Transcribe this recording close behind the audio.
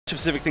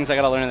specific things I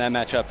got to learn in that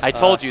matchup. I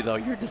told you, though.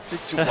 You're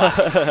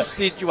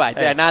Decidueye.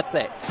 Did I not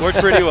say? Worked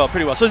pretty well,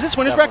 pretty well. So is this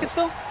winner's bracket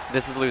still?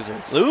 This is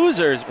losers.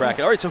 Losers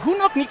bracket. All right, so who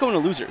knocked Niko into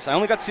losers? I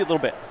only got to see a little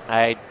bit.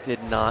 I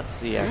did not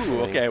see, actually.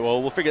 Ooh, okay,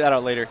 well, we'll figure that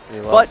out later.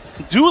 But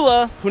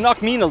Dula, who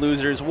knocked me into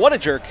losers, what a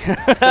jerk.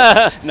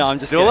 No, I'm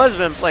just Dula's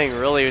been playing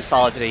really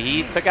solid today.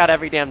 He took out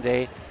every damn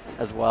day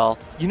as well.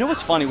 You know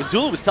what's funny was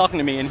Dula was talking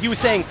to me, and he was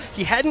saying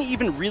he hadn't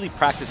even really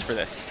practiced for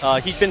this.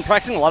 He'd been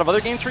practicing a lot of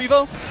other games for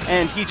Evo,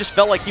 and he just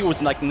felt like he was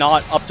like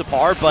not up to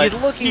par, but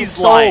he's looking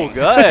so lying.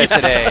 good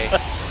today.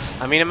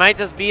 I mean, it might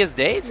just be his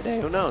day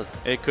today. Who knows?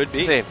 It could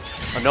be. Let's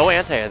see. Oh, no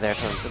anti-air there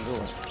from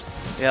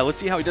Sceptile. Yeah, let's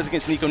see how he does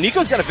against Niko.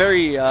 Niko's got a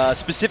very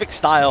specific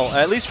style,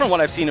 at least from what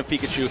I've seen of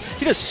Pikachu.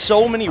 He does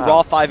so many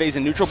raw 5As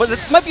in neutral, but it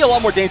might be a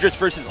lot more dangerous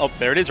versus... Oh,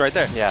 there it is right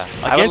there. Yeah.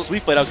 Against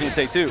Leaf Blade, I was going to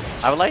say, too.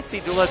 I would like to see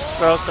Dula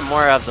throw some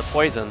more of the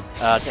poison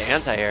to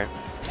anti-air.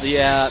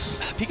 Yeah,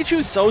 Pikachu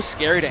is so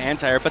scary to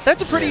anti-air, but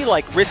that's a pretty,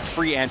 like,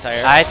 risk-free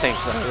anti-air. I think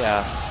so,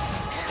 yeah.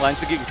 Lines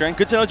the Giga Drain.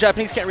 Good to know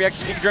Japanese can't react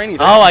to Giga Drain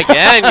either. Oh,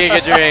 again,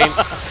 Giga Drain.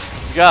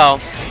 Let's go.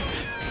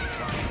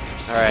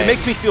 All right. It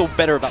makes me feel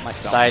better about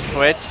myself. Side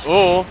switch.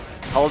 Ooh.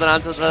 Holding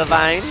on to the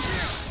vine.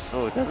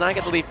 Oh, does not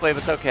get the Leaf Blade,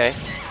 but it's okay.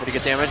 Pretty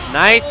good damage.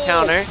 Nice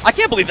counter. I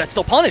can't believe that's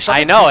still punished.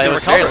 I know, it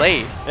was very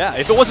late. Yeah,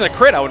 if it wasn't a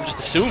crit, I would have just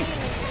assumed.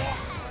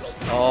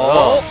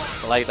 Oh,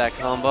 I like that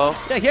combo.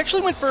 Yeah, he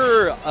actually went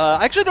for,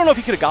 I actually don't know if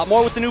he could have got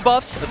more with the new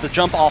buffs, the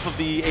jump off of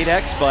the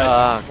 8X,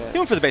 but he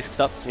went for the basic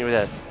stuff. He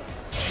did.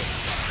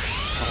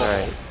 All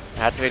right.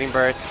 Activating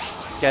burst.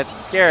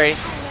 Gets scary.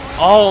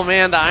 Oh,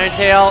 man, the Iron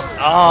Tail.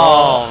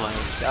 Oh,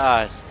 my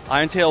gosh.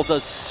 Iron Tail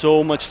does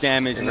so much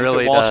damage, and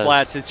really if it wall does.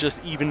 splats, it's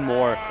just even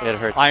more. It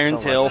hurts Iron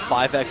so Tail, much.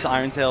 5X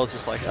Iron Tail is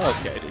just like,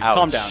 okay, dude, Ouch.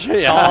 calm down.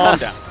 Yeah. Calm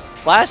down.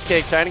 Flash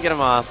kick, trying to get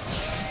him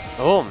off.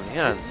 Oh,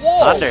 man.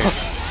 Whoa. Thunder.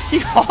 He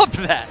hopped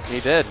that. He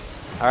did.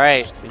 All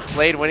right.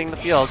 Blade winning the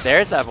field.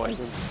 There's that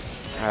poison.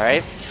 All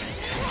right.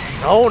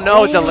 Oh,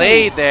 no.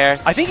 Delayed there.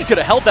 I think he could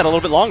have held that a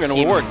little bit longer and it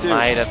would work, too. He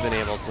might have been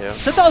able to.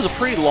 Sceptile is a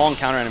pretty long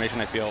counter animation,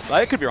 I feel.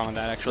 I could be wrong on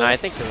that, actually. No, I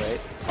think you're right.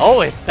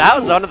 Oh, that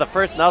was one of the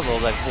first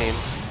nuzzles I've seen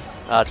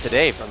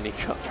today from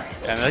Niko.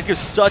 Yeah, that gives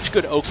such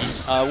good Oki.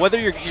 Whether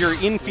you're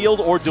in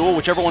field or duel,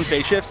 whichever one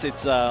phase shifts,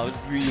 it's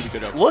really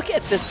good Oki. Look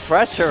at this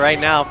pressure right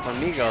now from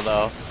Niko,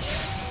 though.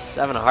 He's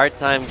having a hard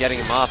time getting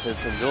him off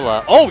this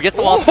Dula. Oh, gets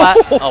the wall splat.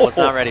 Oh, was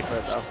not ready for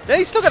it, though. Yeah,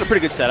 he's still got a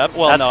pretty good setup.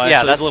 Well, no,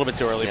 actually, that's a little bit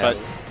too early, but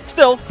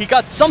still, he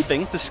got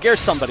something to scare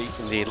somebody.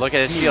 Indeed. Look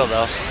at his shield,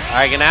 though. All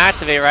right, gonna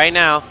activate right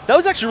now. That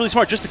was actually really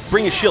smart, just to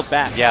bring his shield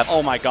back. Yep.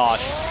 Oh my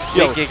gosh.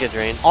 Big Giga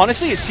Drain.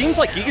 Honestly, it seems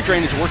like Giga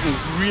Drain is working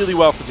really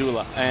well for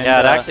Dula. And, yeah,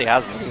 it actually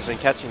has been. He's been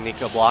catching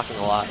Niko blocking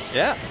a lot.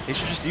 Yeah, he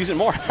should just use it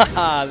more.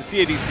 The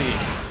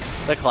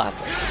CADC. The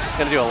classic. It's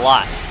gonna do a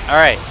lot. All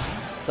right.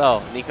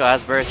 So Niko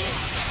has burst.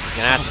 He's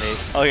gonna activate.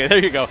 Okay, there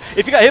you go.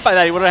 If he got hit by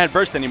that, he wouldn't have had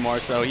burst anymore.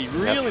 So he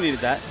really needed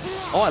that.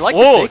 Oh, I like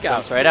the fake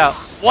out. Right out.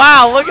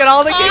 Wow, look at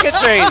all the Giga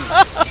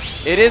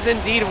Drains. It is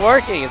indeed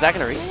working. Is that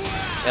gonna reach?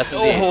 Yes,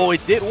 indeed. Oh,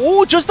 it did.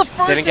 Oh, just the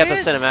first Didn't get the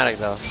hit. cinematic,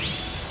 though.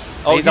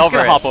 Oh, he's over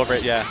gonna hop over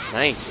it, yeah.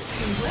 Nice.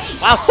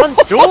 Wow, Sun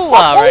Dula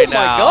right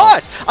now. Oh my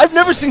god! I've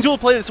never seen Dula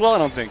play this well, I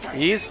don't think.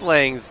 He's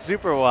playing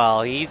super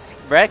well. He's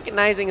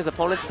recognizing his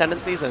opponent's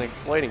tendencies and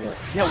exploiting it.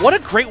 Yeah, what a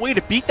great way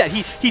to beat that.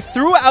 He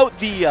threw out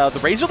the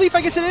Razor Leaf, I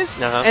guess it is,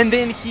 and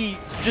then he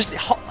just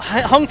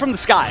hung from the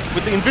sky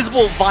with the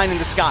invisible vine in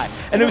the sky.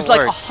 And it was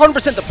like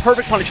 100% the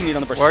perfect punish you need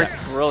on the burst Worked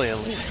attack.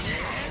 brilliantly.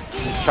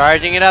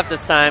 Charging it up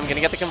this time. Gonna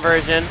get the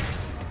conversion.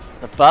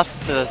 The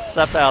buffs to the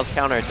Sceptile's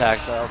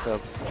counterattacks are also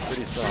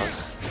pretty strong.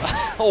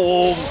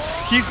 Oh,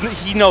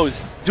 he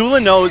knows. Dula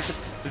knows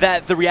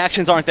that the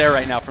reactions aren't there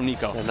right now from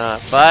Niko. They're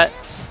not. But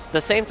at the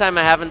same time,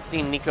 I haven't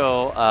seen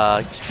Niko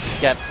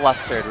get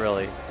flustered,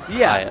 really.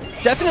 Yeah,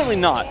 definitely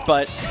not.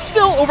 But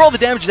still, overall, the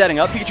damage is adding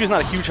up. Pikachu's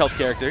not a huge health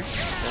character.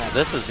 Yeah,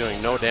 this is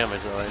doing no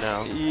damage right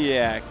now.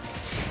 Yeah.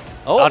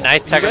 Oh,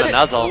 nice tech of the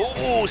nuzzle.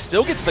 Oh,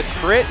 still gets the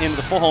crit into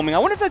the full homing. I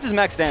wonder if that's his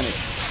max damage.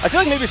 I feel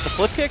like maybe it's the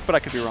flip kick, but I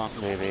could be wrong.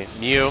 Maybe.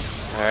 Mew.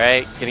 All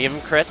right. Gonna give him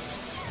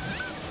crits.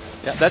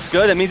 Yeah, that's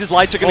good. That means his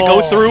lights are going to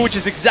go through, which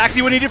is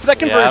exactly what he needed for that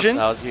conversion.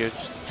 Yeah, that was huge.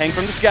 Hang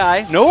from the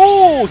sky.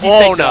 No! He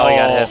no, he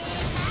got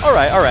hit. All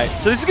right, all right.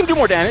 So this is going to do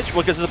more damage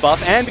because of the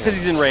buff and because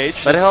he's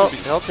enraged. But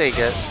he'll take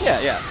it. Yeah,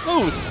 yeah.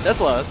 Ooh, that's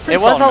a lot.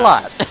 It was a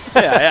lot.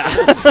 Yeah,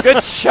 yeah.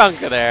 Good chunk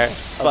there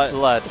of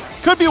blood.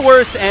 Could be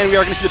worse, and we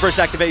are going to see the burst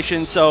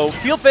activation. So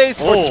field phase,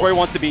 of course, is where he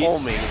wants to be.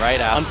 Homing right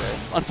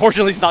after.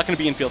 Unfortunately, he's not going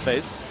to be in field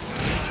phase.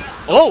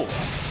 Oh!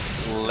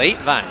 Late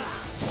vines.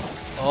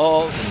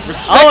 Oh,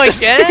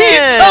 respect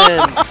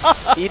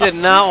again! He did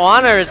not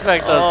want to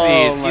respect those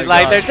seeds. He's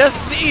like, they're just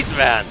seeds,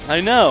 man.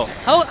 I know.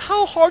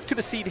 How hard could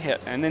a seed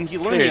hit? And then he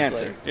learned the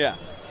answer. Yeah.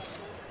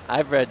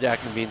 I've read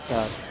Jack and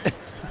Beanstalk.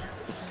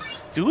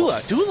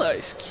 Dula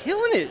is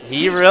killing it.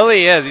 He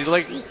really is. He's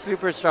looking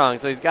super strong.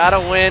 So he's got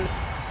to win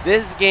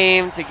this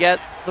game to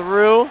get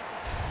through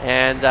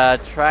and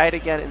try to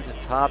get into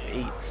top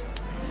 8.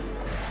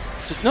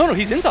 No,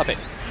 he's in top 8.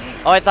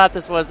 Oh, I thought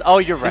this was. Oh,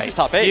 you're right. This is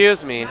top 8.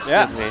 Excuse me.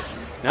 Excuse me.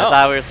 No. I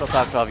thought we were still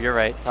top 12. You're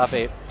right. Top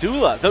 8.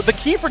 Dula. The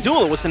key for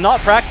Dula was to not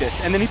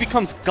practice, and then he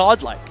becomes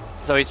godlike.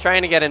 So he's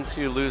trying to get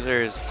into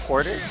losers'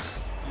 quarters?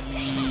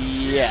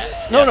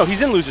 Yes. No,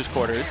 he's in losers'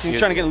 quarters. He's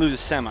trying to get in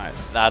losers'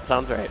 semis. That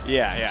sounds right.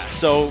 Yeah.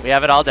 So we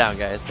have it all down,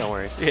 guys. Don't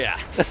worry. Yeah.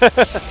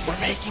 We're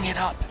making it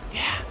up.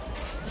 Yeah.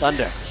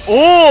 Thunder.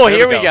 Oh,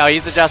 here we go.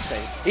 He's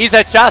adjusting. He's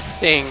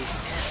adjusting.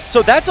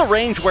 So that's a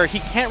range where he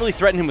can't really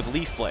threaten him with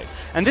Leaf Blade.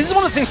 And this is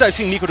one of the things that I've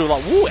seen Niko do a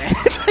lot. Ooh,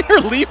 anti-air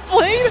Leaf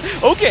Blade?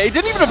 Okay,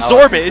 didn't even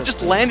absorb it. It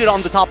just landed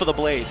on the top of the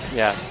blade.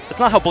 Yeah. That's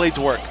not how blades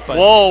work. But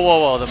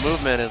whoa. The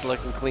movement is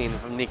looking clean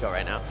from Niko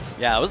right now.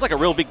 Yeah, it was like a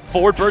real big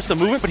forward burst of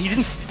movement, but he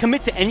didn't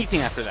commit to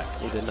anything after that.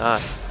 He did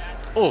not.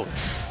 Oh.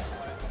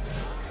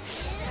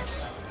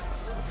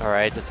 All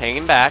right, just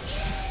hanging back.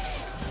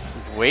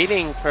 He's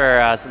waiting for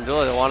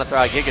Sandula to want to throw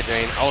out Giga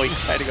Drain. Oh, he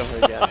tried to go for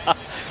it again.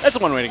 That's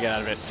one way to get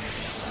out of it.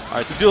 All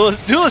right, so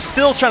Dula's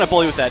still trying to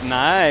bully with that.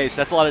 Nice.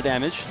 That's a lot of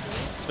damage,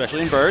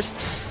 especially in burst.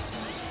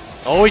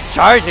 Oh, he's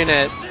charging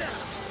it.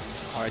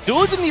 All right,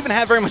 Dula didn't even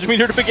have very much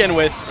meter to begin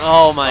with.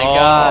 Oh, my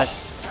gosh.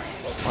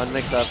 One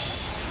mix-up.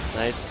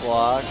 Nice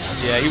block.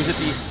 Yeah, he was at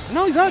the...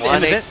 No, he's not at the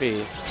end of HP.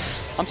 it.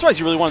 I'm surprised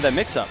you really wanted that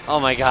mix-up. Oh,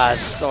 my God.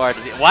 It's so hard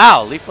to do.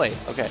 Wow, Leaf Blade.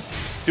 Okay.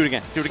 Do it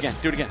again. Do it again.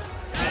 Do it again.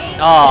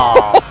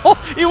 Oh.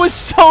 It was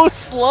so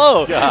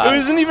slow. God. It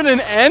wasn't even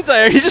an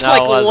anti-air. He just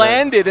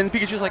landed, and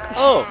Pikachu was like,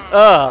 oh.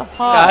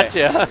 Hi.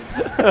 Gotcha.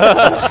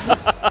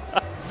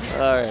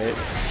 All right.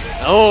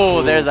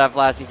 Oh, there's that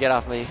flash. You get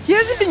off me. He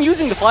hasn't been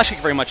using the flash kick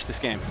very much this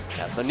game.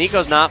 Yeah, so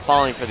Niko's not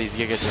falling for these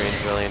Giga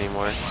Drains really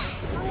anymore.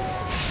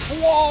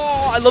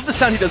 Whoa! I love the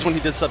sound he does when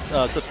he does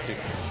substitute.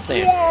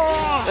 Same. All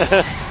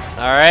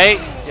right,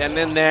 getting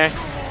in there.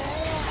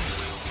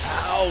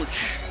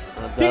 Ouch.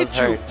 That does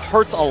Pikachu hurt.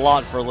 hurts a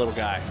lot for a little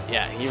guy.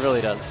 Yeah, he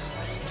really does.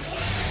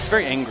 He's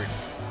very angry.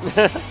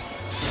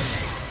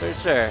 For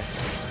sure.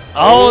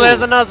 Oh, there's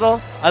the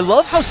nuzzle. I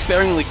love how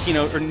sparingly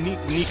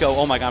Niko,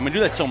 oh my god, I'm going to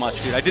do that so much,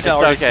 dude. I did that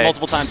already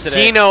multiple times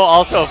today. Kino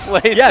also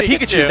plays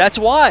Pikachu, that's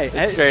why.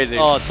 It's crazy.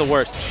 Oh, it's the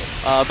worst.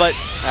 But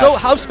so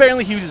how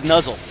sparingly he uses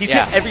nuzzle. He's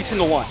hit every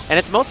single one. And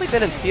it's mostly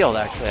been in field,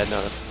 actually, I've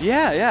noticed.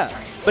 Yeah.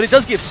 But it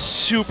does give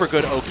super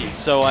good Oki,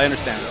 so I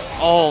understand.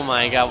 Oh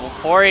my god, well,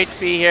 4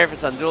 HP here for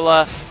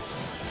Sandula.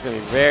 It's going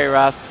to be very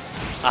rough.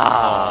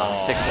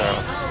 Tick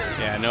throw.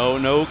 Yeah,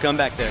 no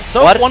comeback there.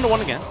 So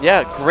 1-1 again.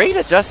 Yeah, great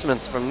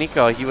adjustments from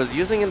Niko. He was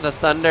using the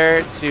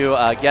Thunder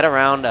to get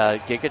around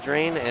Giga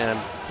Drain, and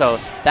so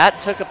that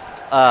took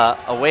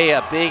away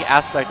a big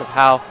aspect of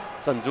how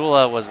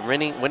Sandula was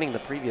winning the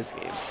previous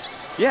game.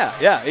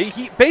 Yeah.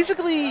 He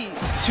basically,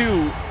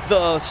 to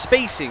the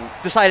spacing,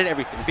 decided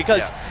everything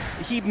because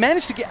he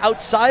managed to get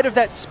outside of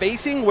that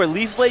spacing where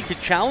Leaf Blade could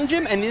challenge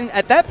him, and then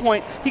at that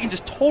point, he can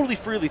just totally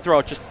freely throw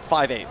out just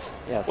 5 A's.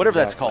 Yes, whatever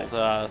that's called.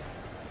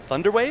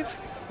 Thunder Wave?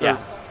 Yeah.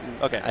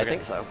 Okay. I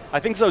think so. I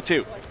think so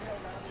too.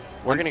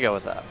 We're going to go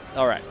with that.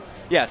 All right.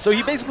 Yeah, so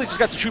he basically just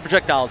got to shoot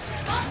projectiles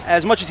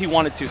as much as he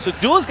wanted to. So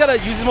Dula's got to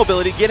use his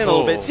mobility, get in a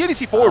little bit.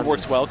 CDC forward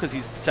works well because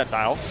he's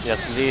Sceptile.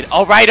 Yes, indeed.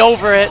 Oh, right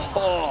over it.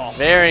 Oh.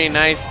 Very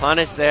nice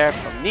punish there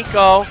from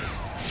Niko.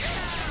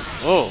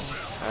 Oh.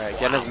 All right,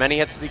 getting as many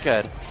hits as he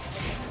could.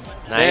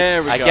 Nice.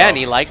 There we go. Again,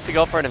 he likes to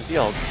go for it in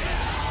field.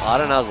 A lot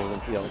of nuzzles in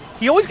field.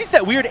 He always gets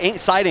that weird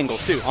side angle,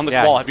 too, on the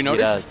wall. Have you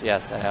noticed? He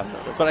does. Yes, I have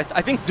noticed. But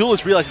I think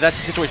Dula's realized that's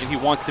the situation he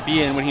wants to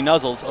be in when he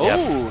nuzzles.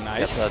 Oh,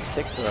 nice. Gets a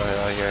tick throw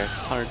out here.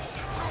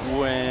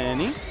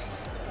 120.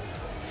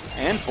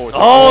 And 40.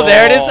 Oh,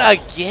 there it is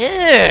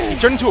again. He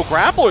turned into a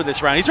grappler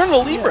this round. He turned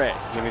into a Libre.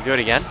 He's going to do it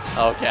again?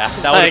 Okay.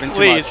 That would have been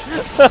too much.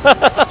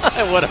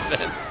 It would have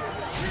been.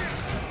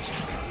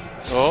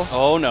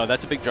 Oh, no,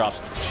 that's a big drop.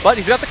 But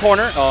he's got the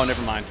corner. Oh,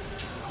 never mind.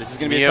 This is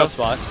going to be a tough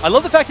spot. I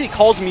love the fact that he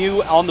calls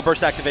Mew on the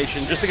burst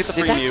activation just to get the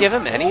free Mew. Did that give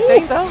him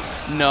anything, though?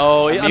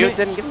 No. I mean,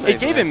 didn't give him anything. It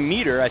gave him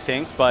meter, I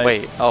think. But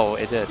wait. Oh,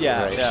 it did.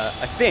 Yeah, right.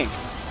 I think.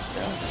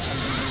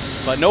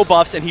 Yeah. But no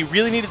buffs, and he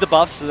really needed the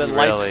buffs so that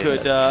Lights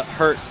could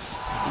hurt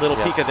little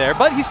Pika there.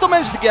 But he still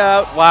managed to get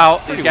out. Wow,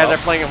 these guys are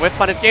playing a whip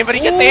punish game, but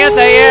he gets the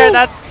anti-air.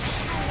 That's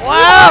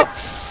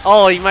what?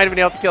 Oh, he might have been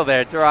able to kill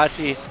there.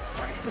 Jirachi,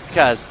 just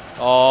because.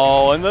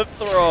 Oh, and the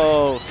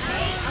throw.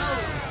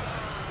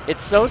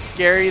 It's so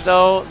scary,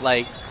 though,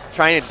 like,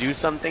 trying to do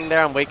something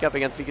there on Wake Up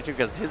against Pikachu,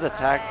 because his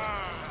attacks,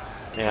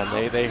 man,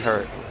 they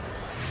hurt.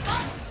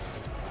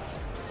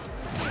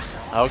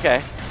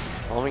 Okay.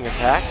 Homing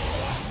attack.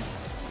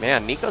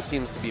 Man, Niko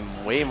seems to be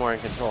way more in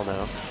control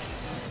now.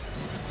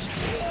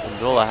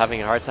 Dula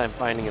having a hard time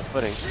finding his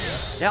footing.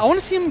 Yeah, I want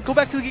to see him go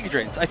back to the Giga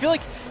Drains. I feel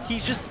like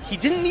he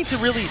didn't need to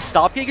really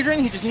stop Giga Drain.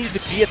 He just needed to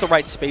be at the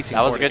right spacing.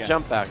 That was a good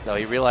jump back, though.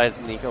 He realized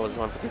Niko was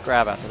going for the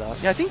grab after that.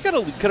 Yeah, I think could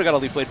have got a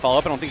Leaf Blade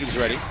follow-up. I don't think he was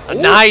ready. A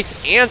nice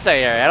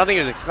anti-air. I don't think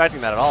he was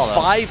expecting that at all,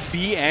 though.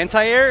 5B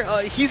anti-air?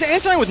 He's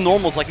anti-airing with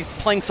normals like he's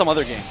playing some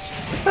other game.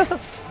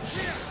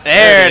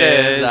 There it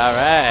is. All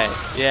right.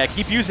 Yeah,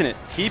 keep using it.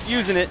 Keep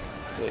using it.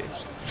 Let's see.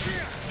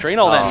 Drain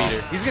all that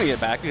meter. He's going to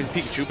get back because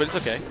he's Pikachu, but it's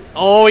okay.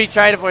 Oh, he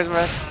tried to poison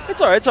breath. It's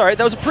all right. It's all right.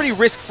 That was a pretty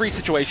risk-free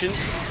situation.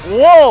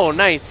 Whoa,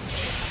 nice.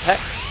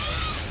 Protect.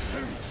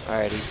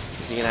 Alrighty.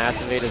 He's he going to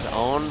activate his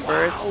own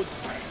burst? Wow.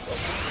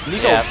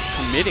 Niko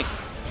committing.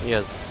 He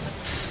is.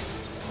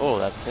 Oh,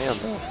 that's Sam,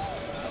 though.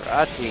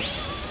 Rachi.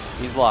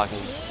 He's blocking.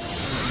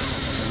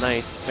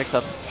 Nice. Mix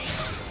up.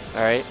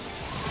 All right.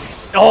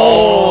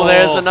 Oh,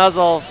 there's the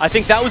nuzzle. I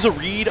think that was a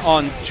read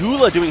on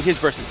Dula doing his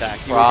burst attack.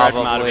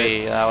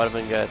 Probably. That would have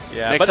been good.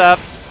 Yeah, Mix up.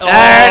 There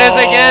it is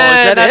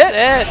again.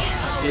 That's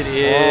it. It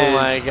is. Oh,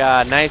 my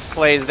God. Nice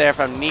plays there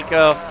from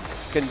Niko.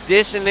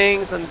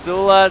 Conditioning some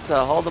Dula to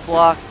hold the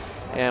block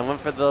and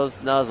went for those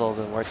nuzzles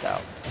and worked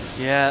out.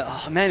 Yeah,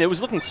 oh, man, it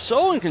was looking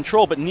so in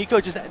control, but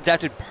Niko just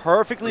adapted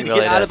perfectly to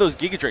really get out of those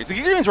Giga Drains. The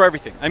Giga Drains were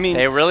everything. I mean,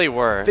 they really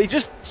were. They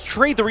just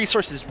trade the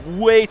resources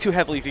way too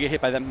heavily to get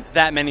hit by them,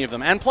 that many of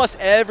them. And plus,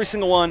 every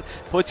single one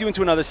puts you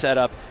into another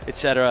setup,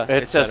 etc.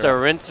 It's just a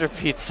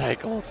rinse-repeat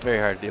cycle. It's very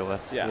hard to deal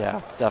with. Yeah.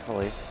 Yeah,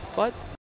 definitely. But